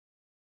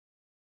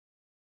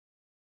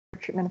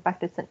treatment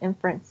effect, it's an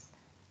inference.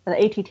 The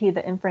ATT,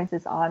 the inference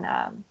is on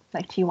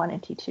like T1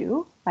 and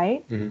T2,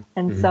 right?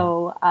 And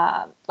so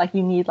like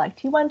you need like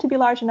T1 to be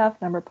large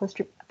enough, number of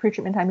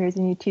pre-treatment time years,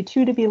 you need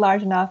T2 to be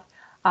large enough,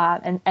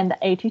 and the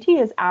ATT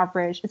is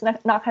average. It's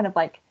not kind of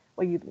like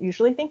what you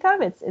usually think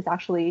of. It's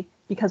actually,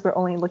 because we're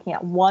only looking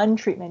at one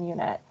treatment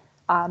unit,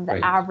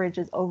 the average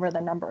is over the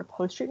number of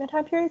post-treatment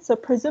time periods. So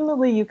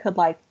presumably you could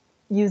like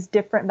use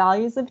different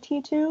values of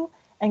T2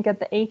 and get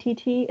the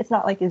ATT. It's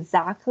not like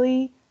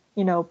exactly,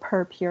 you know,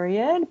 per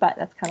period, but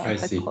that's kind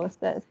of like the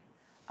closest.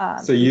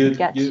 So you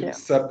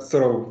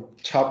sort of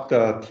chop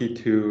the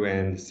T2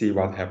 and see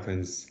what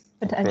happens.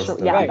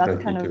 Potentially, yeah,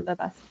 that's kind of the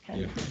best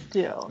you can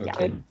do.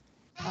 Okay.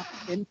 Yeah.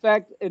 In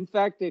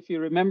fact, if you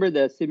remember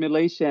the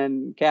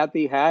simulation,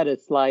 Kathy had a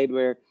slide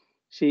where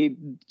she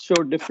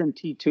showed different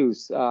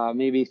T2s,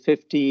 maybe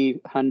 50,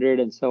 100,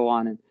 and so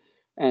on,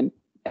 and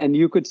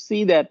you could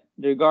see that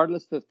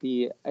regardless of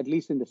the, at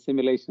least in the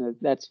simulation,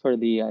 that's for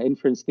the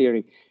inference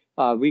theory,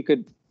 we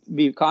could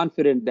be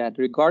confident that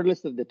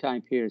regardless of the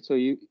time period. So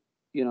you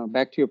know,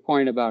 back to your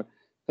point about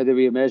whether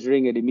we are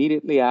measuring it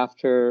immediately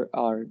after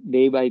or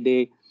day by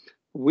day,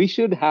 we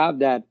should have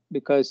that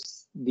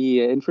because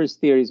the inference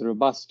theory is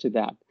robust to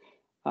that.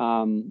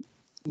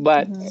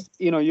 But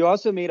you know, you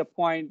also made a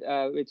point,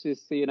 which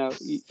is, you know,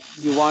 you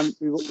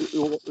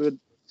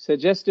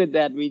suggested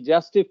that we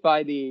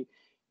justify the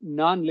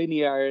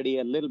non-linearity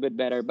a little bit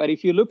better. But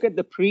if you look at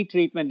the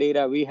pre-treatment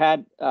data, we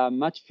had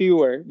much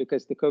fewer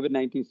because the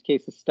COVID-19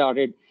 cases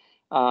started,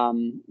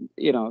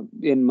 you know,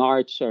 in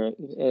March or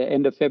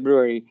end of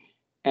February,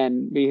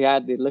 and we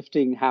had the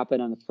lifting happen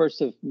on the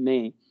 1st of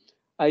May.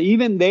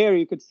 Even there,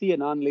 you could see a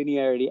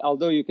non-linearity,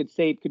 although you could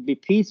say it could be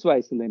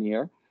piecewise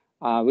linear,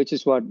 which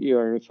is what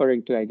you're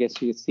referring to. I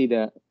guess you see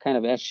the kind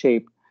of S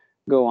shape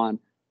go on.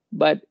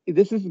 But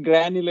this is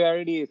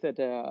granularity is at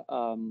a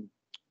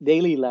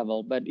daily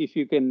level. But if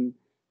you can,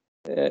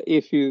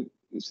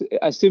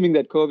 assuming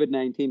that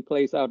COVID-19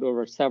 plays out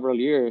over several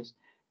years,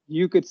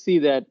 you could see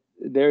that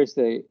there's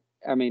I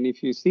mean,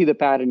 if you see the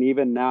pattern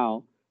even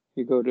now,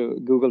 you go to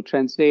Google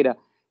Trends data,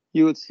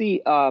 you would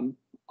see a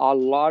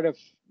lot of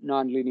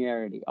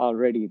nonlinearity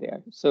already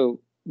there. So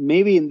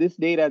maybe in this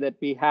data that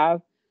we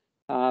have,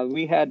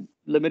 we had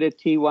limited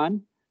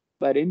T1,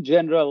 but in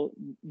general,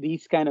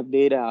 these kind of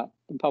data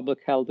in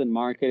public health and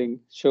marketing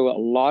show a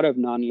lot of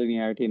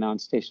nonlinearity,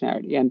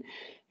 non-stationarity. And,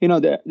 you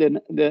know,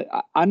 the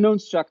unknown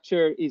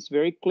structure is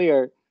very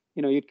clear.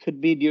 You know, it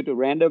could be due to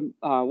random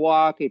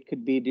walk, it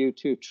could be due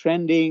to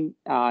trending,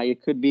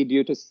 it could be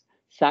due to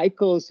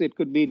cycles, it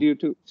could be due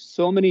to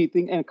so many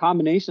things, and a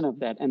combination of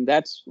that. And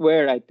that's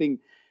where I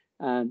think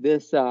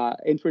this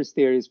inference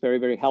theory is very,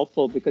 very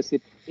helpful, because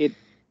it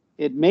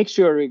makes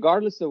sure,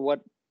 regardless of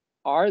what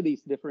are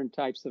these different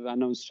types of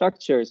unknown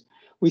structures,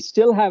 we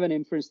still have an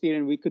inference theory,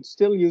 and we could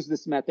still use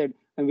this method,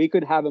 and we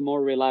could have a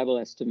more reliable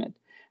estimate.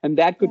 And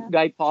that could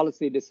guide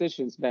policy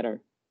decisions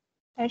better.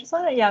 I just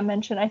want to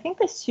mention, I think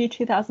this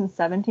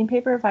 2017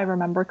 paper, if I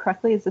remember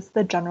correctly, is this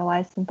the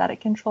generalized synthetic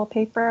control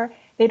paper?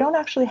 They don't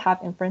actually have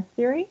inference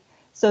theory.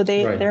 So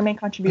their main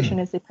contribution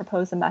is they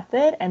propose a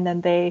method, and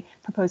then they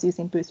propose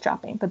using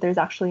bootstrapping, but there's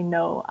actually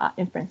no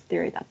inference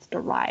theory that's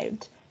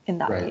derived in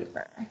that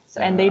paper.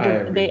 So, and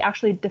they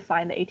actually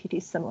define the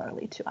ATT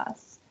similarly to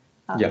us.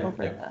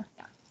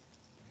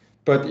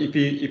 But if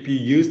you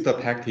use the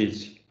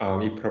package,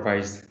 it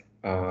provides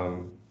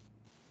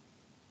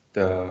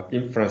the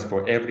inference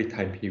for every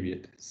time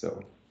period.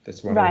 So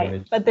that's what I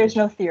wanted to but there's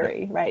no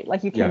theory, right?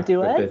 Like you can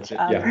do it. So.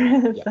 I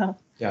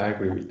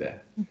agree with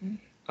that.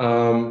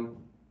 I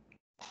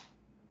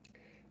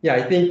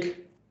think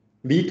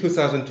the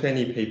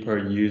 2020 paper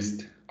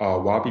used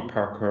Warby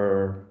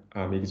Parker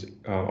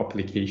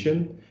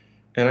application,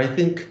 and I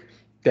think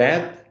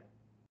that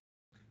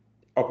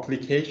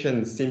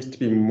application seems to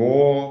be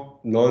more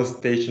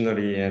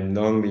non-stationary and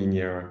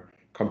non-linear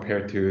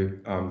compared to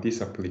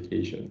this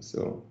application.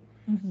 So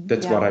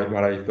that's what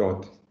I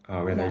thought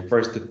when I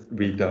first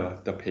read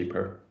the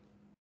paper.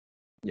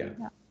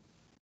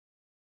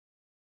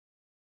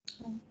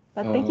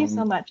 But thank you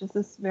so much. This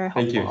is very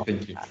helpful.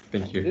 Thank you.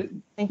 Thank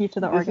you to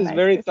the organizers. This is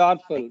very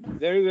thoughtful,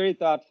 very, very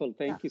thoughtful.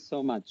 Thank you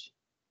so much.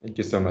 Thank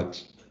you so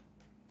much.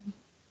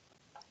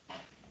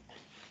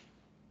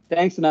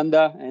 Thanks,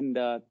 Nanda,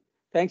 and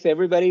thanks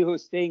everybody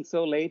who's staying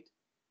so late.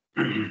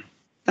 Can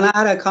I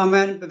add a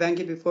comment,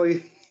 Venki, before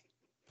you?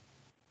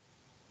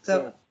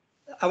 So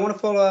I want to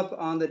follow up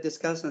on the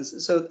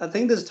discussions. So I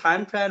think this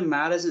time trend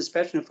matters,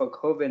 especially for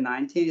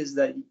COVID-19, is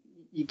that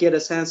you get a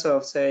sense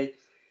of, say,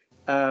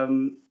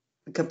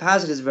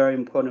 capacity is very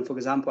important. For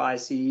example,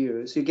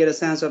 ICU. So you get a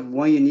sense of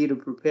when you need to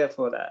prepare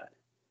for that.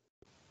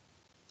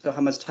 So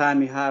how much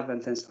time you have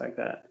and things like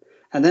that.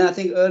 And then I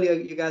think earlier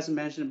you guys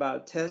mentioned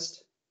about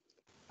test.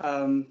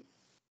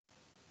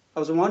 I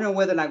was wondering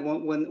whether, like,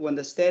 when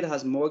the state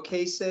has more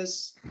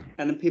cases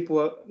and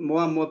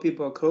more and more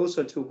people are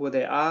closer to who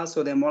they are,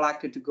 so they're more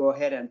likely to go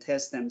ahead and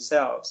test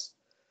themselves.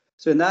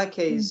 So in that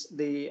case,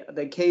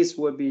 the case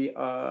would be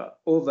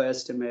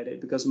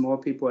overestimated because more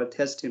people are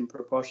testing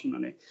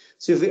proportionally.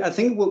 So I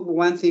think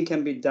one thing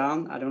can be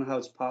done, I don't know how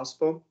it's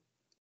possible,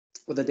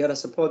 with the data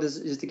support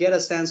is to get a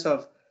sense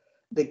of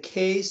the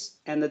case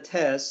and the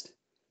test,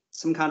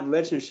 some kind of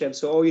relationship.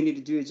 So all you need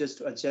to do is just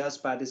to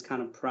adjust by this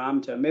kind of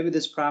parameter. Maybe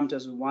this parameter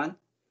is 1,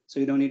 so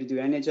you don't need to do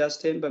any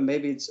adjusting, but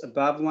maybe it's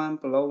above 1,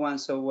 below 1.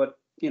 So what,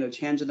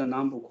 change the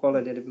number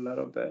qualitative a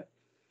little bit.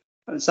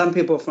 And some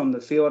people from the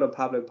field of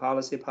public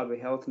policy,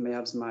 public health may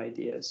have some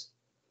ideas.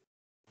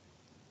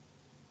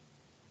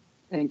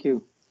 Thank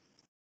you.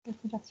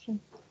 Good suggestion.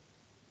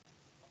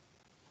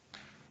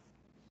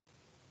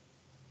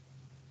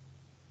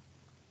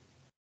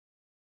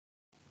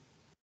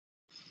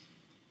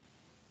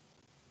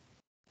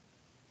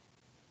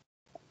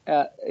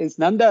 Is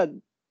Nanda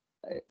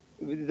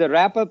the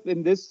wrap up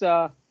in this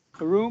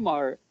room,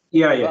 or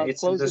it's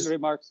closing this,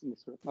 remarks in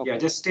this room? Okay. Yeah,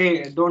 just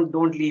stay.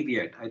 Don't leave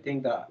yet. I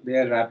think they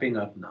are wrapping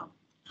up now.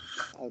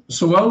 Okay.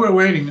 So while we're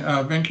waiting,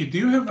 Venki, do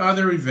you have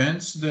other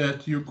events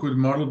that you could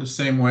model the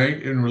same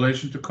way in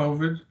relation to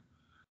COVID?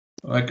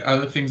 Like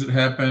other things that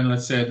happen,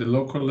 let's say at the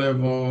local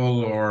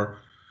level or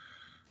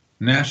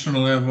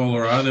national level,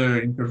 or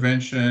other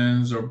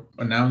interventions or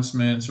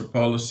announcements or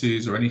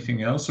policies or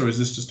anything else? Or is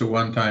this just a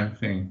one-time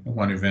thing,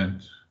 one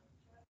event?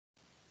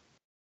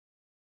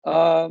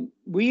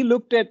 We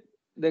looked at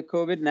the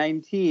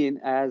COVID-19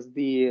 as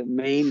the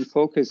main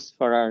focus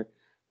for our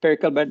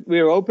Pericles, but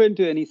we're open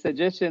to any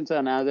suggestions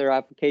on other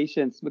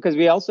applications because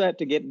we also have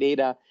to get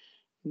data.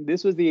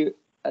 This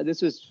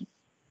was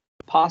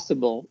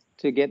possible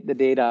to get the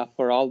data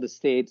for all the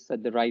states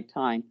at the right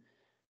time.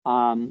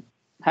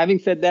 Having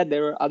said that,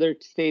 there are other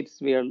states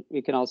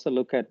we can also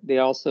look at. They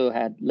also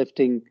had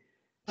lifting,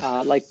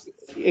 like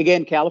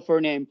again,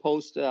 California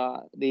imposed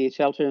the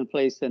shelter in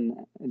place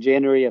in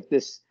January of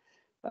this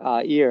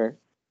year,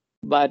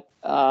 but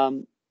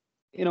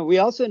we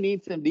also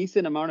need some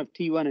decent amount of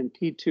T1 and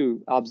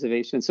T2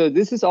 observations. So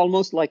this is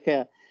almost like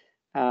a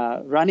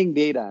running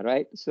data,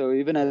 right? So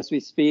even as we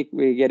speak,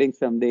 we're getting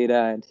some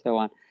data and so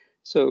on.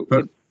 So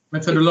but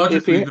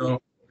methodologically,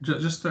 though,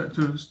 just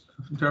to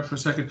interrupt for a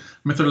second,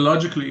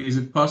 methodologically, is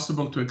it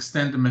possible to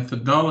extend the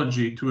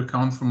methodology to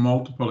account for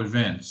multiple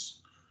events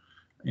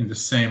in the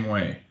same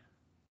way,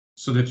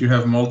 so that you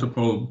have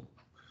multiple,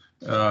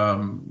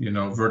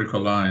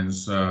 vertical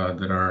lines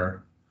that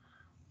are,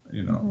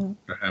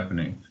 are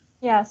happening?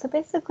 Yeah, so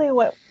basically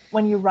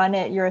when you run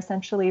it, you're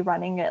essentially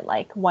running it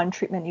like one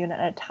treatment unit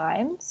at a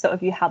time. So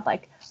if you had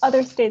like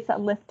other states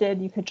that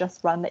lifted, you could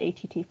just run the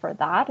ATT for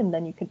that, and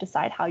then you could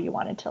decide how you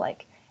wanted to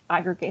like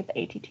aggregate the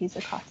ATTs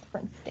across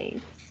different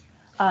states.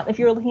 If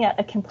you're looking at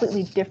a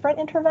completely different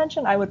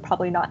intervention, I would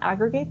probably not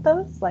aggregate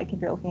those. Like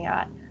if you're looking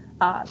at,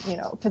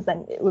 because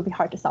then it would be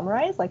hard to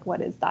summarize, like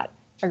what is that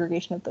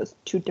aggregation of those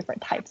two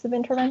different types of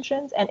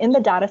interventions. And in the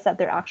data set,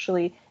 there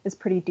actually is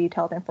pretty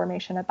detailed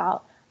information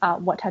about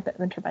what type of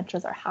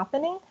interventions are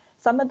happening.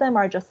 Some of them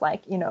are just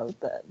like,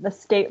 the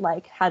state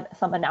like had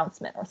some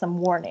announcement or some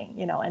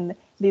warning, and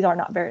these are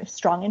not very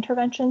strong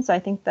interventions. So I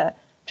think the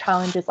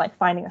challenge is like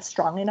finding a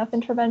strong enough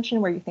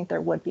intervention where you think there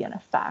would be an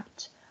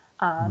effect.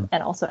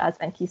 And also, as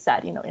Venki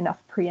said, enough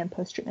pre and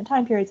post treatment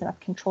time periods, enough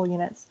control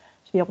units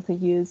to be able to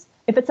use.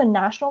 If it's a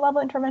national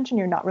level intervention,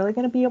 you're not really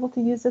going to be able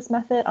to use this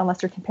method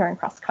unless you're comparing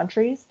across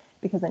countries,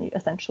 because then you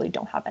essentially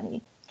don't have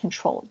any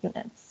control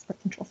units or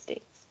control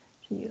states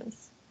to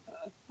use.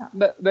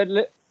 But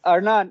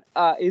Arnan,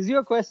 is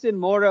your question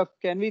more of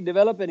can we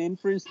develop an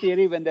inference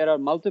theory when there are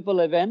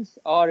multiple events,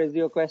 or is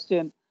your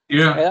question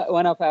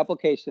one of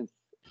applications?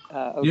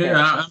 Okay.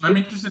 Yeah, I'm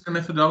interested in the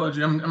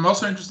methodology. I'm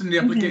also interested in the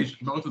application,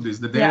 both of these.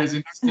 The data is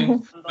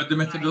interesting, but the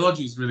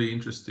methodology is really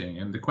interesting.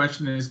 And the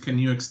question is, can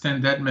you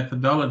extend that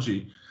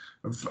methodology?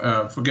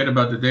 Forget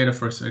about the data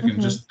for a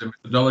second, just the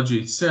methodology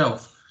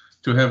itself,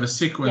 to have a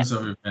sequence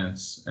of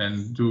events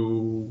and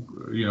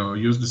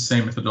use the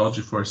same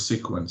methodology for a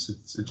sequence.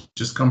 It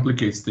just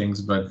complicates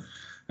things, but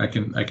I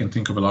can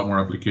think of a lot more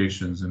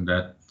applications in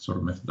that sort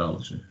of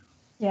methodology.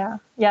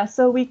 Yeah.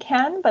 So we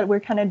can, but we're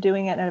kind of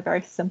doing it in a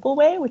very simple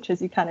way, which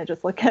is you kind of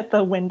just look at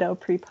the window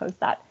pre-post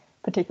that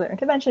particular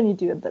intervention, you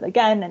do it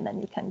again, and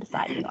then you can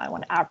decide, I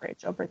want to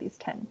average over these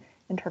 10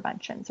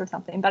 interventions or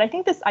something. But I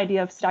think this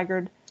idea of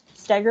staggered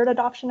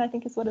adoption, I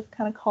think is what it's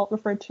kind of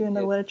referred to in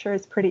the literature,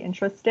 is pretty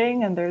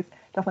interesting, and there's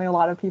definitely a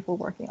lot of people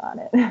working on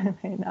it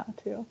right now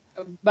too.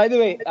 By the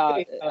way,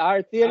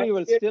 our theory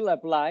will still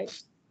apply,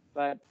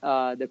 but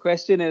the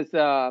question is,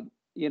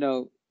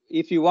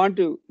 if you want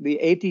to, the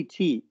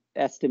ATT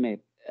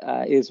estimate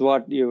is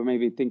what you're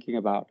maybe thinking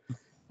about.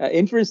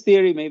 Inference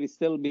theory maybe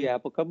still be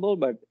applicable,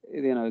 but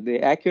the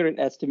accurate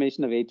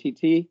estimation of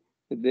ATT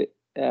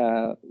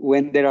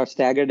when there are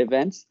staggered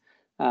events,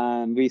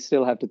 we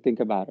still have to think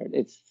about it.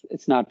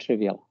 It's not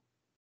trivial.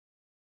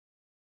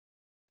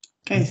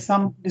 Okay,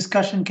 some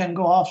discussion can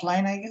go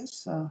offline, I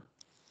guess.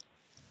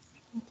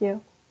 Thank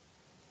you.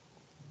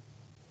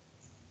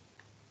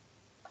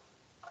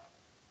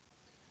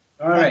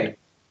 All right.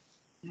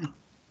 Yeah.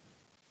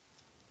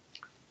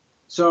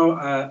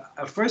 So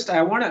first,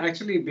 I want to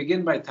actually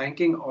begin by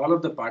thanking all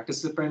of the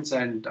participants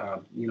and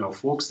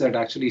folks that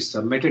actually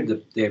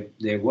submitted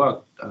their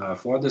work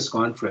for this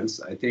conference.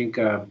 I think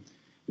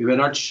we were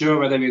not sure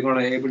whether we were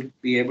going to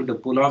be able to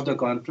pull off the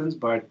conference,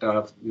 but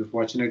we were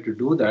fortunate to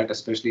do that,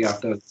 especially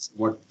after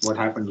what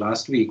happened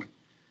last week.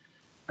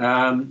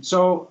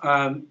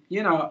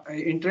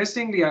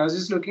 Interestingly, I was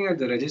just looking at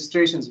the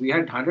registrations. We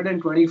had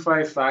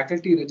 125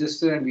 faculty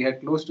register, and we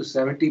had close to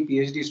 70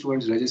 PhD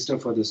students register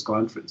for this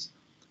conference.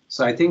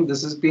 So I think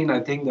this has been,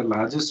 the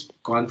largest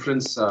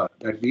conference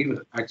that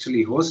we've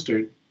actually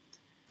hosted.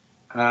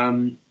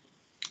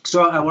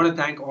 So I want to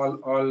thank all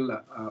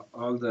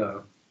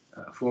the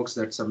folks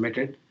that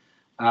submitted.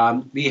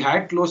 We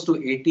had close to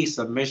 80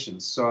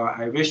 submissions, so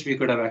I wish we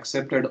could have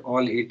accepted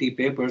all 80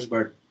 papers,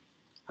 but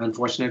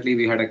unfortunately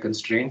we had a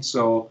constraint.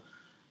 So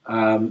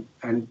many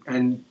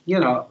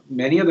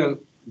of the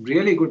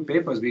really good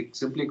papers we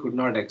simply could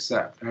not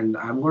accept, and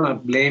I'm going to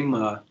blame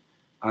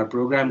our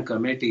program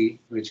committee,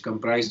 which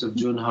comprised of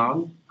Jun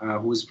Hong,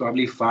 who's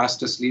probably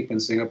fast asleep in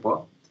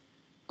Singapore.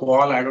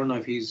 Paul, I don't know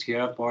if he's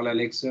here, Paul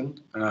Alexson,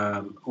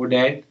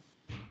 Oded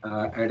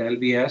at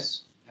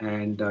LBS,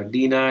 and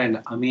Dina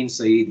and Amin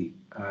Saidi,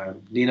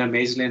 Dina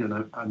Maislin and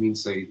Amin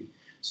Saidi.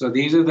 So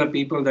these are the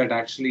people that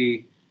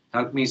actually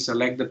helped me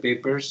select the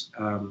papers.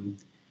 And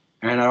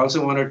I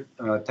also want to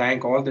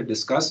thank all the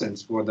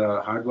discussants for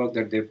the hard work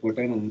that they put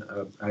in. And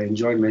I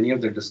enjoyed many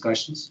of the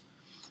discussions.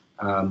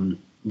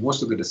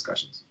 Most of the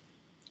discussions.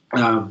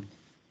 And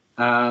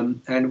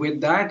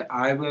with that,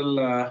 I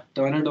will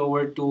turn it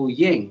over to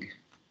Ying.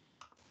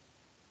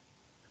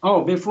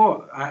 Oh,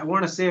 before, I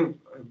want to say a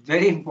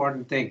very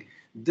important thing.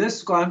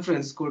 This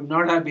conference could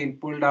not have been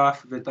pulled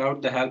off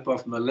without the help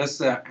of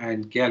Melissa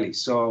and Kelly.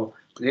 So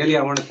really,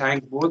 I want to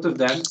thank both of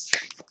them.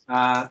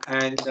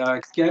 And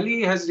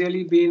Kelly has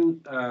really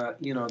been,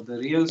 the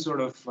real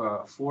sort of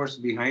force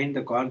behind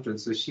the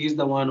conference. So she's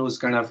the one who's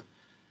kind of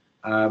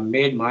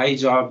made my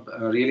job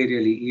really,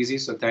 really easy.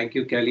 So thank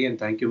you, Kelly, and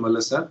thank you,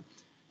 Melissa,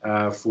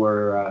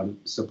 for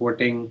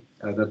supporting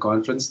the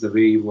conference the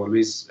way you've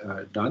always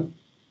done.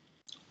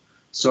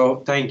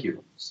 So thank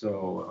you.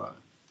 So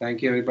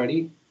thank you,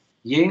 everybody.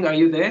 Ying, are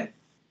you there?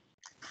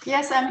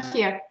 Yes, I'm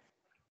here.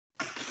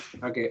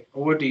 Okay,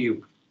 over to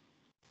you.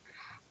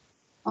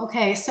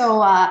 Okay,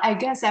 so I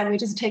guess I will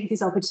just take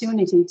this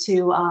opportunity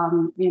to,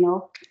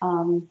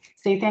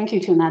 say thank you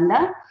to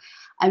Nanda.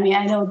 I mean,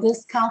 I know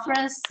this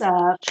conference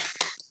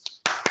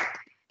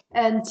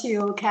and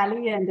to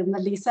Kelly and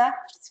Melissa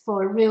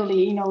for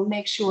really,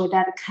 make sure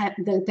that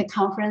the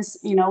conference,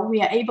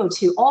 we are able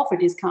to offer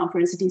this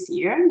conference this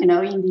year,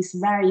 in these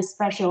very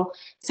special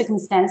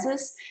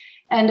circumstances.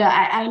 And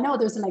I know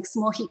there's like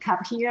small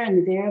hiccup here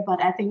and there,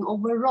 but I think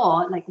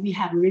overall, like we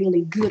have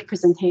really good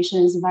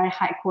presentations, very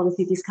high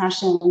quality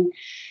discussion.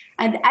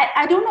 And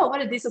I don't know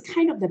whether this is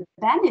kind of the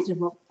advantage of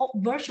a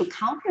virtual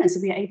conference.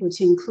 We are able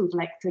to include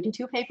like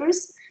 32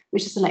 papers,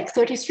 which is like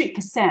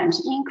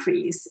 33%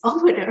 increase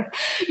over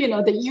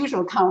the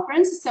usual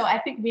conference. So I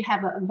think we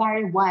have a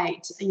very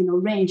wide,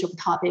 range of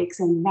topics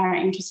and very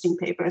interesting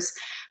papers.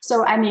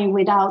 So I mean,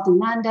 without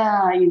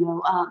Nanda,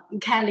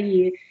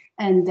 Kelly,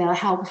 and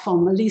help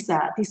from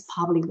Melissa, this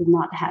probably would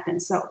not happen.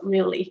 So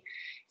really,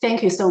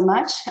 thank you so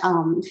much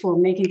for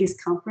making this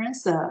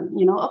conference, a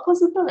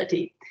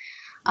possibility.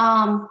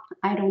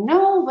 I don't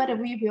know whether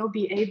we will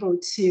be able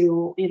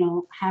to,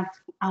 have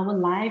our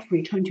life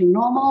return to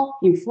normal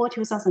in fall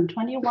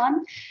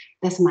 2021.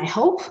 That's my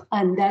hope,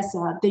 and that's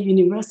the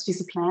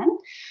university's plan.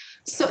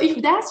 So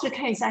if that's the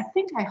case, I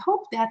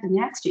hope that the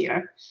next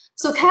year.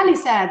 So Kelly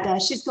said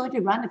she's going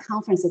to run the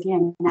conference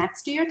again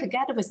next year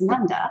together with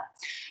Nanda.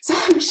 So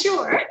I'm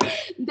sure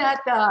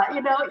that,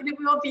 it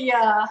will be,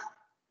 I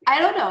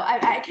don't know,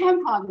 I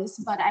can't promise,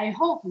 but I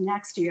hope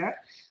next year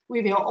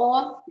we will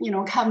all,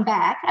 come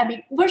back. I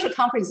mean, virtual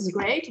conference is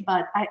great,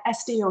 but I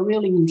still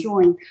really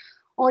enjoy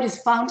all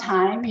this fun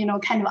time,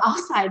 kind of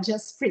outside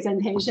just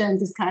presentation,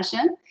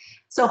 discussion.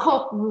 So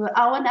hope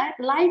our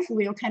life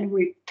will kind of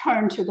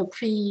return to the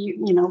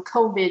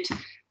COVID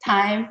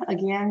time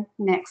again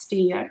next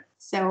year.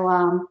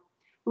 So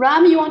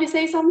Ram, you want to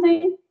say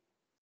something?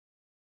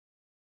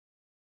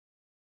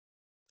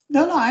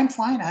 No, I'm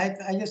fine.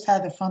 I just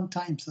had a fun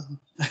time, so.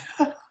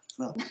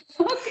 So.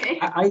 Okay.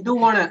 I do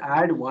want to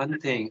add one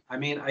thing. I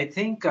mean, I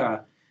think,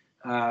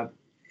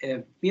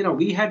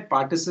 we had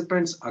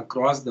participants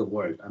across the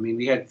world. I mean,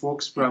 we had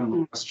folks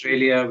from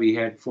Australia, we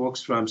had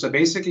folks from, so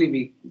basically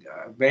we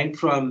went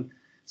from,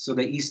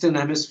 the Eastern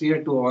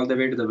Hemisphere to all the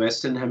way to the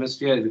Western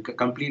Hemisphere, the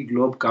complete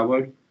globe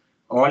covered,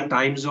 all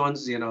time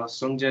zones,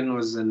 Sungjen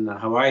was in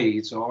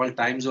Hawaii, so all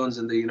time zones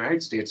in the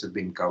United States have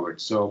been covered.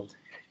 So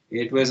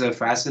it was a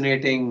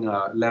fascinating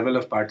level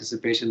of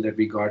participation that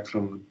we got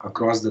from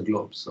across the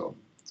globe. So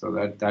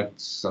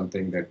that's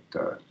something that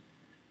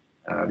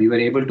we were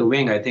able to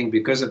wing, I think,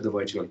 because of the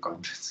virtual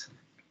conference.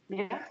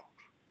 Yeah.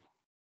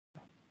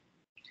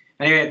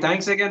 Anyway,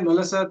 thanks again,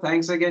 Melissa.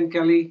 Thanks again,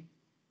 Kelly.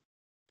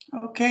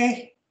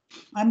 Okay,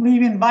 I'm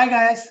leaving. Bye,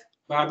 guys.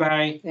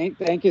 Bye-bye.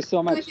 Thank you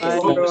so much.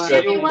 Bye, Hope to everyone. see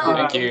you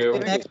Thank you.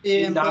 Next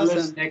year in in Dallas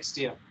person. next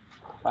year.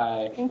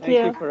 Bye. Thank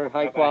Thank you you. for a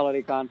high Bye-bye.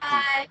 quality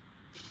conference.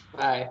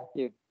 Bye. Thank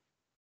you.